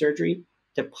surgery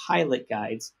to pilot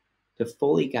guides to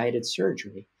fully guided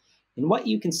surgery. And what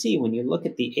you can see when you look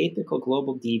at the apical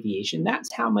global deviation,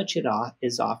 that's how much it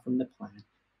is off from the plan.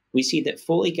 We see that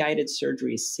fully guided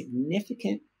surgery is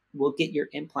significant, will get your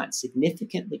implant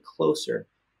significantly closer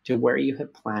to where you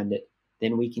have planned it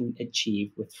than we can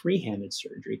achieve with freehanded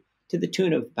surgery, to the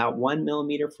tune of about 1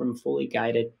 millimeter from fully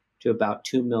guided to about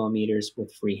 2 millimeters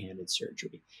with freehanded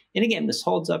surgery. And again, this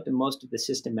holds up in most of the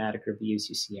systematic reviews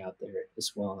you see out there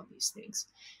as well on these things.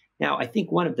 Now, I think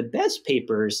one of the best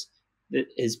papers that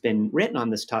has been written on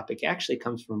this topic actually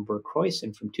comes from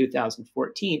Verkruysen from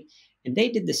 2014. And they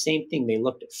did the same thing. They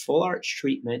looked at full arch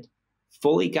treatment,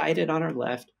 fully guided on our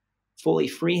left, fully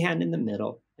freehand in the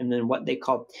middle, and then what they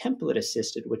called template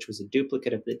assisted, which was a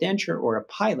duplicate of the denture or a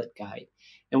pilot guide.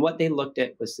 And what they looked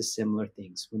at was the similar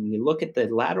things. When you look at the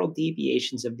lateral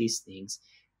deviations of these things,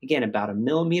 again, about 1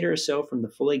 millimeter or so from the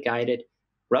fully guided,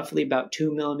 roughly about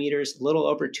 2 millimeters, a little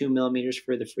over 2 millimeters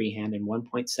for the freehand, and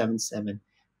 1.77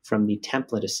 from the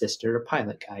template assisted or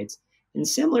pilot guides. And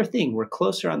similar thing, we're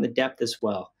closer on the depth as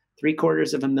well.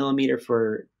 3/4 of a millimeter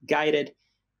for guided,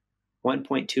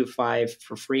 1.25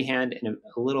 for freehand, and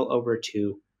a little over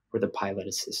 2 for the pilot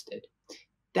assisted.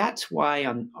 That's why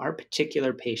on our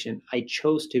particular patient, I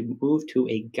chose to move to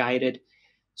a guided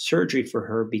surgery for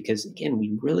her because, again,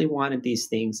 we really wanted these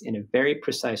things in a very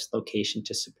precise location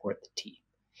to support the teeth.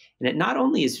 And it not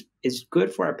only is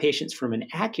good for our patients from an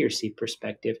accuracy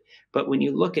perspective, but when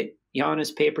you look at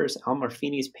Jana's papers,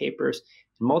 Almarfini's papers,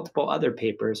 and multiple other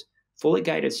papers, fully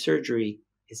guided surgery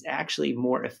is actually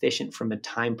more efficient from a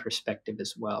time perspective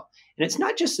as well. And it's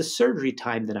not just the surgery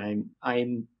time that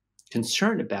I'm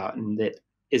concerned about and that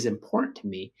is important to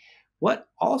me. What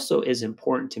also is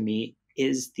important to me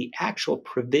is the actual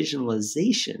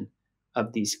provisionalization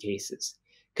of these cases.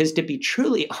 Because to be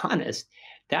truly honest,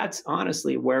 that's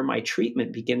honestly where my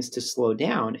treatment begins to slow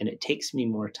down and it takes me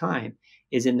more time,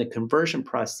 is in the conversion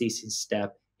prosthesis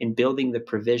step in building the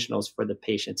provisionals for the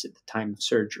patients at the time of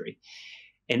surgery.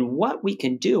 And what we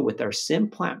can do with our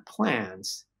Simplant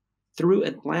plans through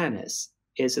Atlantis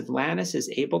is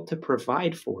able to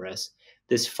provide for us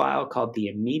this file called the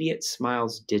Immediate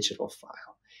Smiles digital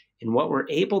file. And what we're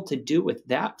able to do with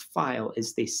that file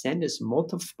is they send us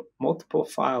multiple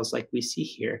files like we see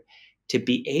here to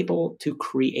be able to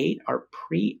create our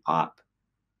pre-op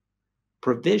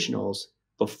provisionals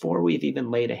before we've even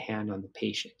laid a hand on the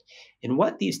patient. And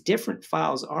what these different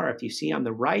files are, if you see on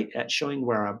the right, that's showing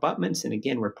where our abutments, and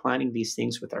again, we're planning these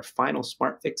things with our final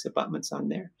SmartFix abutments on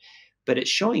there, but it's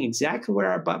showing exactly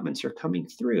where our abutments are coming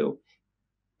through.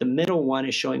 The middle one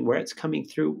is showing where it's coming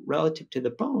through relative to the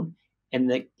bone,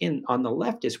 and on the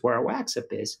left is where our wax-up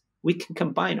is. We can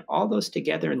combine all those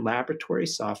together in laboratory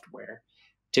software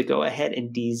to go ahead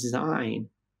and design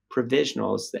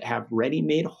provisionals that have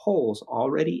ready-made holes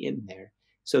already in there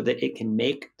so that it can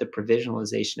make the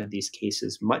provisionalization of these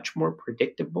cases much more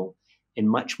predictable and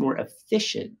much more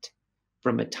efficient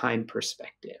from a time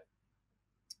perspective.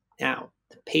 Now,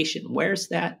 the patient wears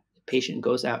that, the patient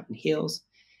goes out and heals,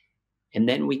 and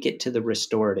then we get to the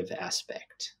restorative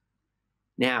aspect.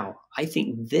 Now, I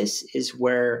think this is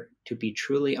where, to be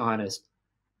truly honest,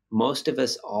 most of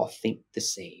us all think the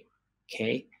same,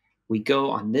 okay? We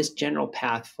go on this general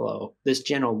workflow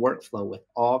with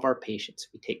all of our patients.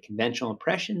 We take conventional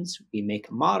impressions, we make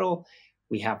a model,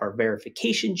 we have our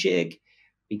verification jig,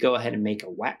 we go ahead and make a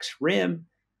wax rim.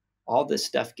 All this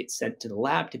stuff gets sent to the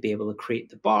lab to be able to create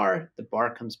the bar. The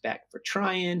bar comes back for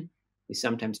try-in. We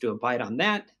sometimes do a bite on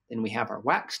that. Then we have our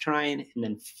wax try-in, and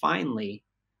then finally,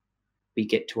 we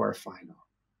get to our final.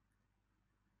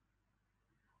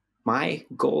 My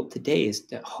goal today is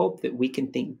to hope that we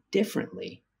can think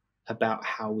differently about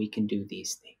how we can do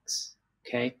these things,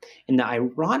 okay? And the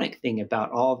ironic thing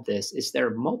about all of this is there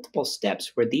are multiple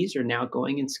steps where these are now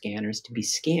going in scanners to be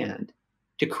scanned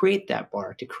to create that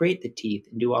bar, to create the teeth,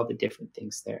 and do all the different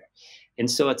things there. And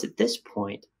so it's at this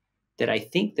point that I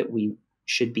think that we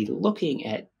should be looking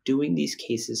at doing these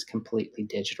cases completely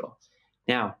digital.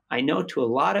 Now, I know to a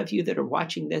lot of you that are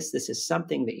watching this, this is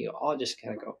something that you all just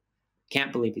kind of go,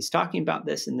 can't believe he's talking about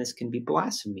this, and this can be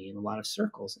blasphemy in a lot of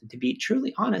circles. And to be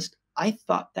truly honest, I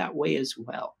thought that way as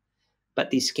well.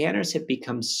 But these scanners have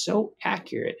become so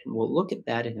accurate, and we'll look at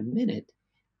that in a minute,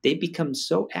 they become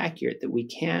so accurate that we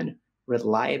can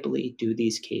reliably do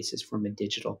these cases from a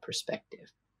digital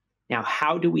perspective. Now,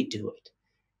 how do we do it?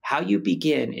 How you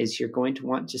begin is you're going to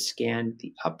want to scan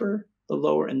the upper, the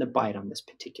lower, and the bite on this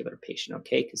particular patient,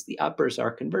 okay? Because the uppers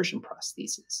are conversion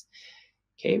prostheses.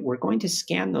 Okay, we're going to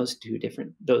scan those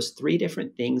three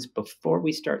different things before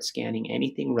we start scanning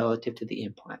anything relative to the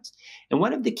implants. And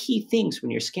one of the key things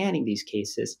when you're scanning these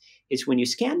cases is when you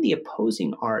scan the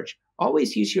opposing arch,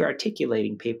 always use your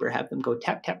articulating paper, have them go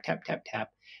tap, tap, tap, tap, tap.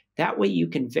 That way you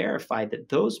can verify that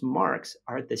those marks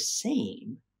are the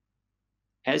same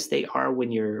as they are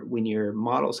when your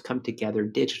models come together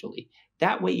digitally.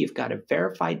 That way you've got a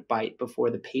verified bite before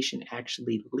the patient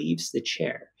actually leaves the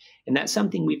chair. And that's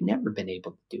something we've never been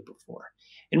able to do before.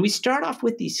 And we start off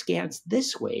with these scans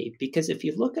this way because if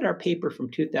you look at our paper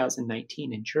from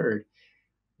 2019 in JURD,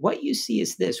 what you see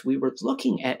is this. We were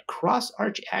looking at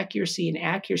cross-arch accuracy and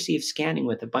accuracy of scanning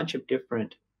with a bunch of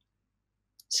different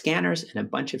scanners and a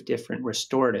bunch of different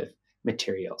restorative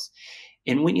materials.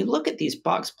 And when you look at these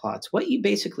box plots, what you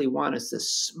basically want is the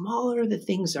smaller the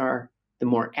things are, the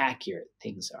more accurate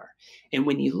things are. And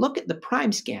when you look at the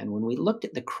Primescan, when we looked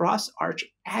at the cross-arch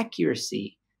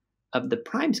accuracy of the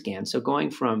Primescan, so going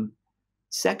from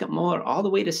second molar all the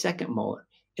way to second molar,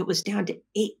 it was down to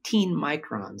 18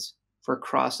 microns for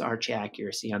cross-arch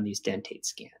accuracy on these dentate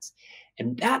scans.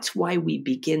 And that's why we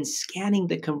begin scanning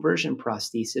the conversion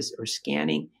prosthesis or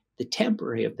scanning the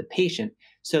temporary of the patient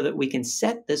so that we can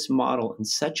set this model in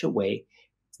such a way,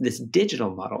 this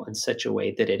digital model in such a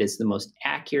way that it is the most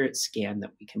accurate scan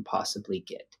that we can possibly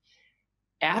get.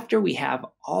 After we have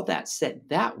all that set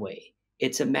that way,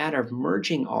 it's a matter of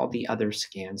merging all the other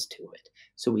scans to it.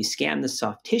 So we scan the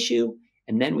soft tissue,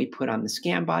 and then we put on the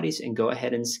scan bodies and go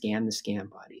ahead and scan the scan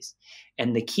bodies.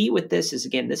 And the key with this is,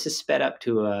 again, this is sped up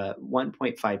to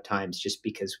 1.5 times just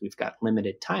because we've got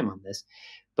limited time on this.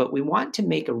 But we want to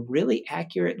make a really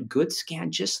accurate, good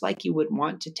scan, just like you would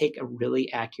want to take a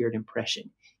really accurate impression.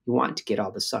 You want to get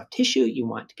all the soft tissue, you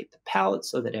want to get the palate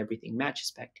so that everything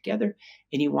matches back together,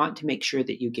 and you want to make sure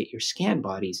that you get your scan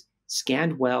bodies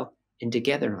scanned well and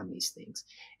together on these things.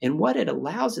 And what it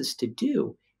allows us to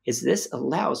do is this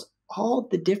allows all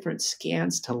the different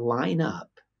scans to line up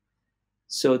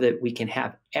so that we can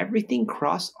have everything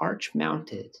cross-arch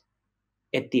mounted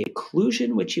at the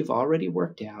occlusion which you've already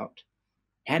worked out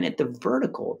and at the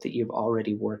vertical that you've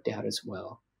already worked out as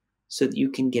well, so that you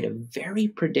can get a very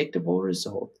predictable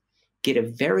result, get a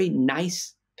very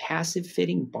nice passive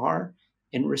fitting bar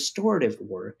and restorative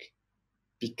work,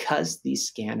 because these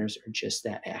scanners are just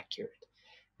that accurate.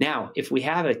 Now, if we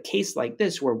have a case like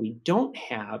this where we don't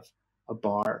have a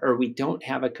bar or we don't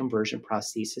have a conversion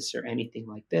prosthesis or anything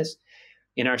like this,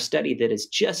 in our study that is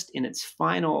just in its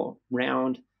final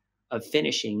round of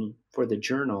finishing for the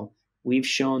journal, we've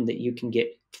shown that you can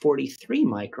get 43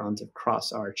 microns of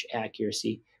cross-arch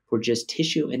accuracy for just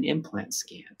tissue and implant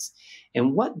scans.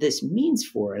 And what this means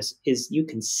for us is you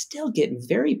can still get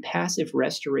very passive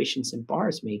restorations and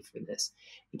bars made for this.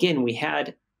 Again, we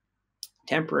had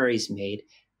temporaries made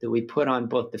that we put on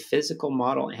both the physical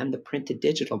model and the printed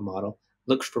digital model,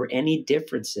 looked for any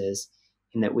differences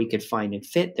in that we could find in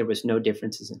fit. There was no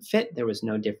differences in fit. There was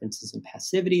no differences in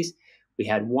passivities. We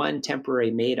had one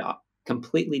temporary made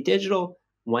completely digital,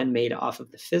 one made off of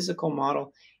the physical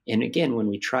model. And again, when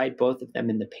we tried both of them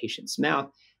in the patient's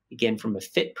mouth, again, from a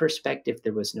fit perspective,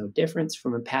 there was no difference.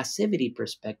 From a passivity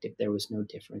perspective, there was no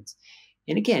difference.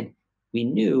 And again, we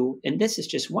knew, and this is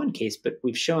just one case, but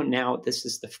we've shown now this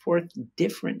is the fourth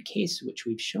different case which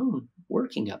we've shown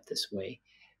working up this way.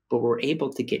 But we're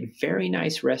able to get very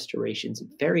nice restorations,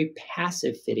 very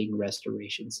passive fitting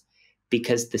restorations,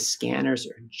 because the scanners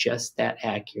are just that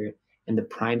accurate, and the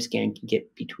Primescan can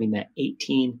get between that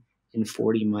 18 and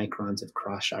 40 microns of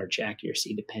cross-arch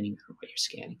accuracy, depending on what you're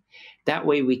scanning. That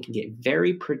way we can get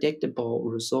very predictable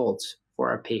results for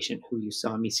our patient who you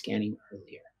saw me scanning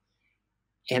earlier.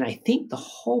 And I think the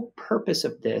whole purpose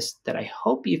of this, that I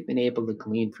hope you've been able to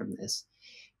glean from this,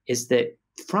 is that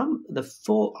from the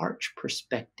full arch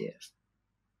perspective,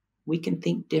 we can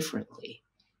think differently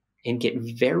and get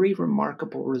very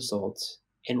remarkable results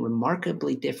and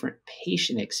remarkably different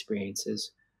patient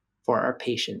experiences for our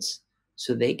patients,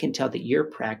 so they can tell that your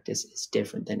practice is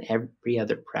different than every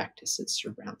other practice that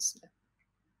surrounds them.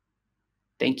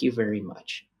 Thank you very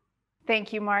much.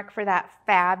 Thank you, Mark, for that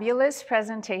fabulous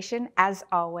presentation, as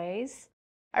always.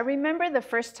 I remember the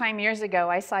first time years ago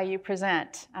I saw you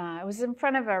present. I was in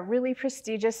front of a really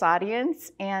prestigious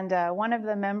audience, and one of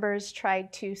the members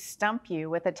tried to stump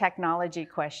you with a technology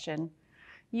question.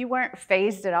 You weren't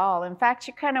fazed at all. In fact,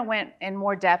 you kind of went in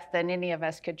more depth than any of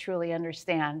us could truly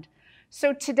understand.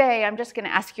 So today, I'm just going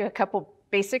to ask you a couple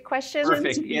basic questions.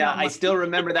 Perfect. Yeah, I still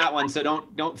remember that one. So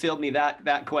don't field me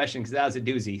that question, because that was a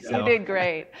doozy. So. You did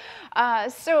great.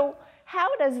 So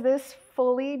how does this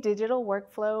fully digital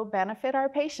workflow benefit our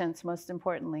patients, most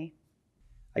importantly?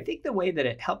 I think the way that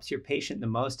it helps your patient the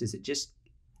most is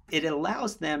it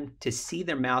allows them to see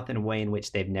their mouth in a way in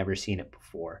which they've never seen it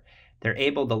before. They're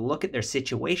able to look at their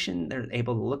situation, they're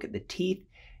able to look at the teeth,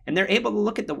 and they're able to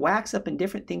look at the wax up and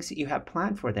different things that you have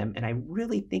planned for them. And I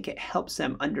really think it helps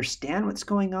them understand what's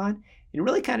going on and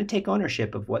really kind of take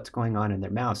ownership of what's going on in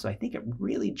their mouth. So I think it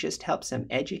really just helps them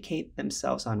educate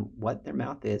themselves on what their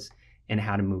mouth is and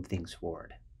how to move things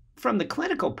forward. From the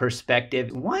clinical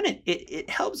perspective, one, it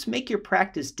helps make your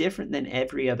practice different than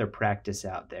every other practice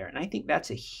out there. And I think that's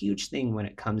a huge thing when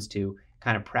it comes to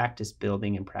kind of practice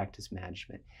building and practice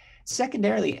management.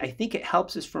 Secondarily, I think it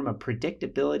helps us from a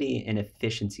predictability and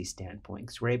efficiency standpoint,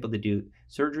 because we're able to do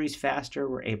surgeries faster,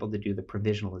 we're able to do the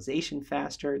provisionalization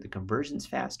faster, the conversions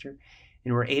faster,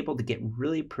 and we're able to get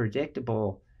really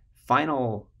predictable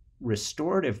final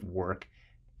restorative work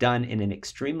done in an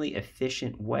extremely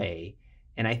efficient way.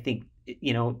 And I think,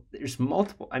 there's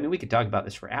multiple, we could talk about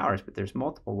this for hours, but there's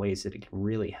multiple ways that it can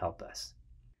really help us.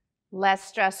 Less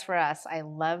stress for us. I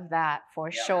love that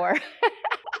for sure.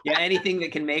 Yeah, anything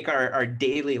that can make our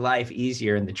daily life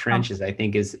easier in the trenches, I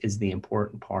think is the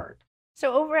important part.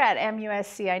 So over at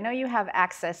MUSC, I know you have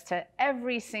access to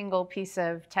every single piece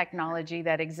of technology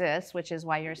that exists, which is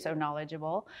why you're so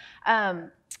knowledgeable.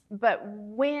 But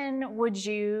when would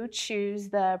you choose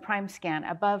the Primescan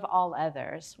above all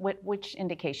others? Which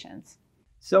indications?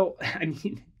 So,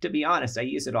 to be honest, I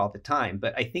use it all the time,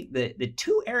 but I think the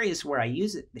two areas where I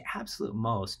use it the absolute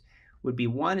most would be,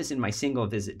 one is in my single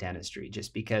visit dentistry,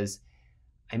 just because,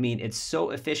 it's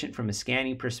so efficient from a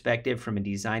scanning perspective, from a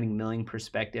designing milling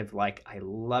perspective. Like, I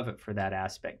love it for that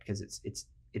aspect because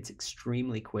it's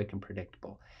extremely quick and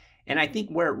predictable. And I think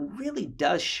where it really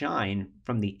does shine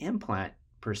from the implant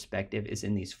perspective is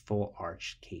in these full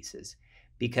arch cases,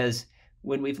 because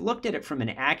when we've looked at it from an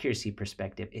accuracy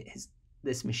perspective,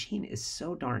 this machine is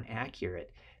so darn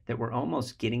accurate that we're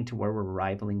almost getting to where we're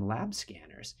rivaling lab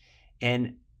scanners.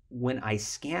 And when I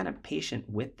scan a patient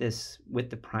with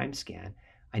the Primescan,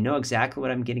 I know exactly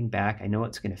what I'm getting back. I know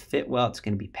it's going to fit well, it's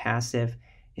going to be passive,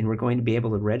 and we're going to be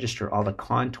able to register all the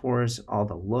contours, all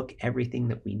the look, everything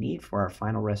that we need for our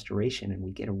final restoration. And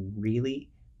we get a really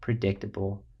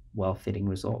predictable well-fitting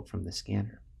result from the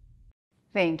scanner.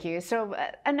 Thank you. So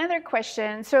another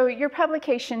question. So your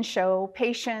publications show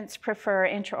patients prefer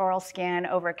intraoral scan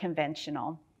over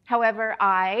conventional. However,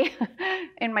 I,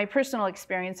 in my personal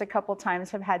experience, a couple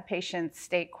times have had patients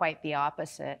state quite the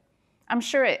opposite. I'm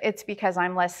sure it's because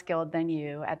I'm less skilled than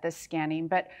you at this scanning,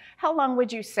 but how long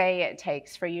would you say it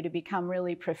takes for you to become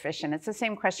really proficient? It's the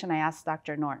same question I asked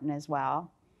Dr. Norton as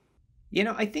well. You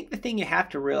know, I think the thing you have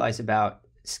to realize about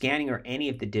scanning or any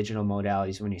of the digital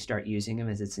modalities when you start using them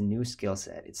is it's a new skill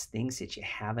set. It's things that you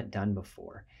haven't done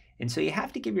before. And so you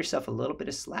have to give yourself a little bit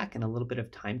of slack and a little bit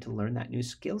of time to learn that new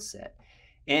skill set.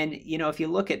 And, you know, if you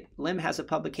look at, Lim has a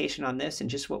publication on this and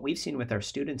just what we've seen with our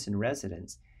students and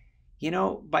residents, you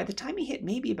know, by the time you hit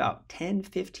maybe about 10,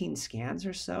 15 scans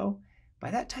or so,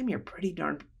 by that time you're pretty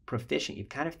darn proficient. You've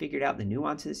kind of figured out the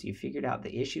nuances, you've figured out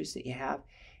the issues that you have.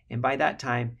 And by that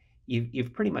time,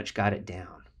 you've pretty much got it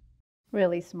down.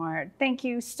 Really smart. Thank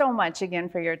you so much again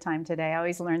for your time today. I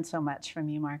always learn so much from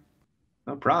you, Mark.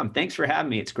 No problem. Thanks for having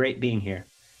me. It's great being here.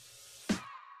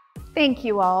 Thank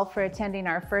you all for attending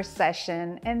our first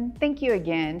session, and thank you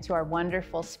again to our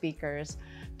wonderful speakers,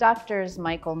 Drs.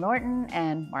 Michael Norton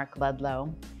and Mark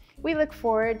Ludlow. We look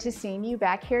forward to seeing you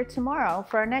back here tomorrow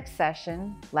for our next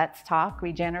session, Let's Talk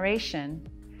Regeneration.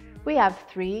 We have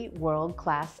 3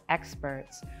 world-class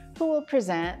experts who will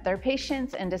present their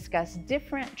patients and discuss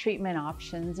different treatment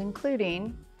options,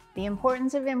 including the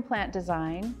importance of implant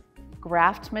design,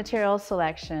 graft material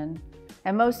selection,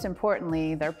 and most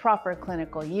importantly, their proper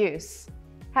clinical use.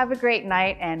 Have a great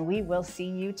night, and we will see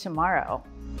you tomorrow.